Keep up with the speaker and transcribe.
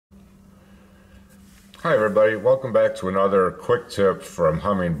Hi everybody, welcome back to another quick tip from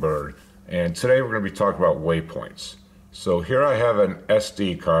Humminbird. And today we're going to be talking about waypoints. So here I have an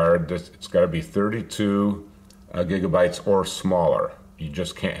SD card. It's got to be 32 gigabytes or smaller. You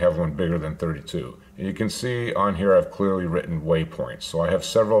just can't have one bigger than 32. And you can see on here I've clearly written waypoints. So I have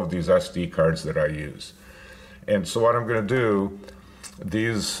several of these SD cards that I use. And so what I'm going to do,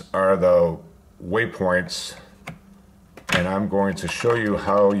 these are the waypoints, and I'm going to show you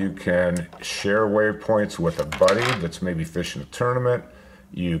how you can share waypoints with a buddy that's maybe fishing a tournament.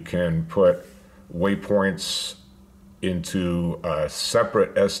 You can put waypoints into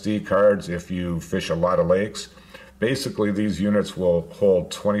separate SD cards if you fish a lot of lakes. Basically, these units will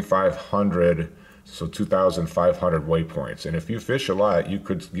hold 2,500, so 2,500 waypoints. And if you fish a lot, you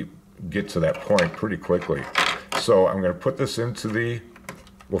could get to that point pretty quickly. So I'm going to put this into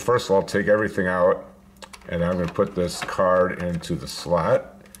well, first of all, take everything out. And I'm going to put this card into the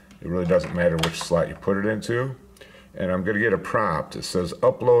slot. It really doesn't matter which slot you put it into. And I'm going to get a prompt. It says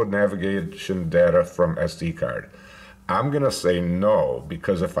upload navigation data from SD card. I'm going to say no,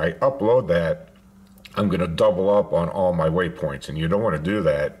 because if I upload that, I'm going to double up on all my waypoints. And you don't want to do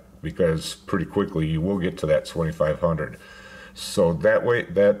that, because pretty quickly you will get to that 2,500. So that way,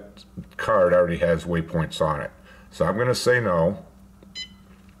 that card already has waypoints on it. So I'm going to say no.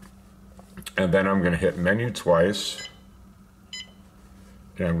 And then I'm going to hit menu twice,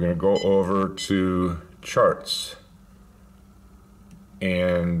 and I'm going to go over to charts,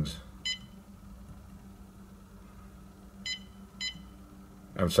 and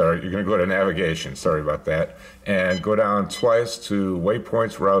I'm sorry, you're going to go to navigation, sorry about that, and go down twice to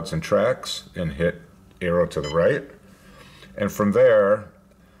waypoints, routes, and tracks, and hit arrow to the right. And from there,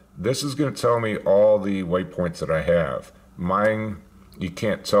 this is going to tell me all the waypoints that I have. Mine, you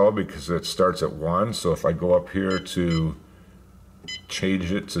can't tell because it starts at 1, so if I go up here to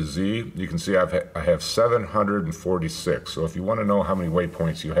change it to Z, you can see I have 746. So if you want to know how many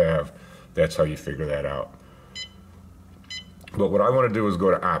waypoints you have, that's how you figure that out. But what I want to do is go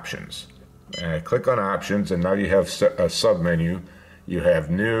to options. And I click on options, and now you have a submenu. You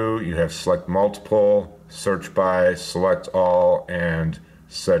have new, you have select multiple, search by, select all, and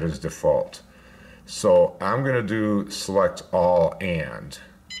set as default. So I'm going to do select all and,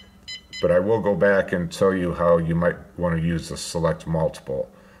 but I will go back and tell you how you might want to use the select multiple.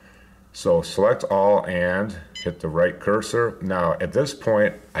 So select all and hit the right cursor. Now at this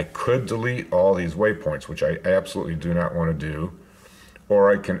point I could delete all these waypoints, which I absolutely do not want to do,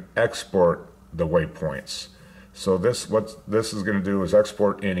 or I can export the waypoints. So what this is going to do is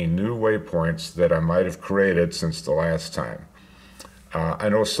export any new waypoints that I might have created since the last time. I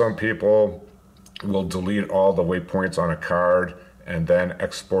know some people will delete all the waypoints on a card and then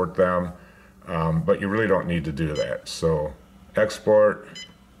export them, but you really don't need to do that. So export,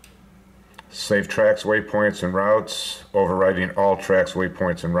 save tracks, waypoints, and routes, overriding all tracks,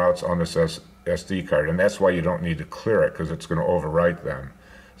 waypoints, and routes on this SD card. And that's why you don't need to clear it, because it's going to overwrite them.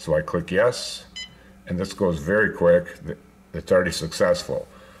 So I click yes, and this goes very quick. It's already successful.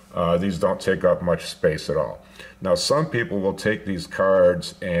 These don't take up much space at all. Now some people will take these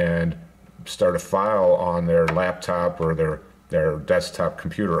cards and start a file on their laptop or their desktop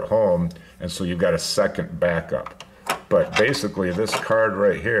computer at home, and so you've got a second backup. But basically this card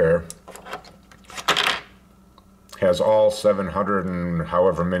right here has all 700 and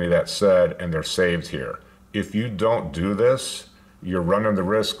however many that said, and they're saved here. If you don't do this, you're running the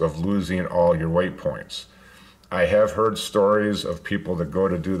risk of losing all your waypoints. I have heard stories of people that go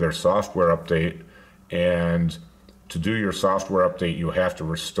to do their software update, and to do your software update, you have to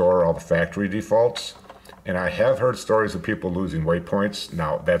restore all the factory defaults. And I have heard stories of people losing waypoints.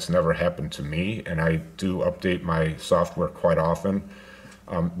 Now, that's never happened to me, and I do update my software quite often.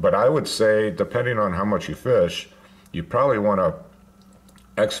 But I would say, depending on how much you fish, you probably want to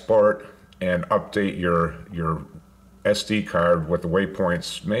export and update your SD card with the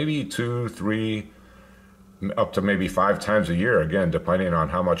waypoints maybe 2, 3, up to maybe 5 times a year, again, depending on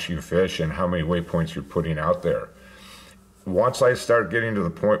how much you fish and how many waypoints you're putting out there. Once I start getting to the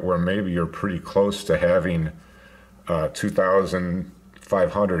point where maybe you're pretty close to having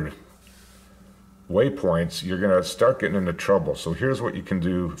 2,500 waypoints, you're going to start getting into trouble. So here's what you can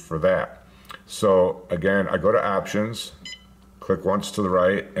do for that. So again, I go to options, click once to the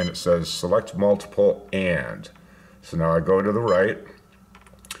right, and it says select multiple and. So now I go to the right,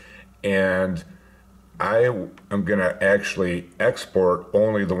 and I am going to actually export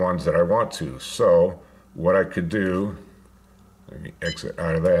only the ones that I want to. So what I could do, let me exit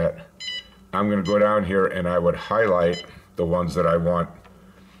out of that. I'm going to go down here and I would highlight the ones that I want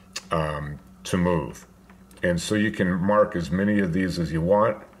to move. And so you can mark as many of these as you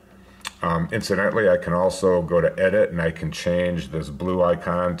want. Incidentally, I can also go to edit and I can change this blue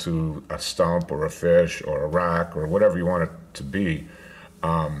icon to a stump or a fish or a rock or whatever you want it to be.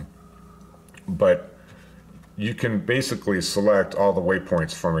 But you can basically select all the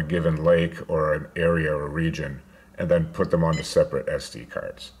waypoints from a given lake or an area or region and then put them onto separate SD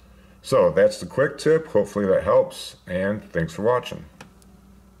cards. So that's the quick tip. Hopefully that helps, and thanks for watching.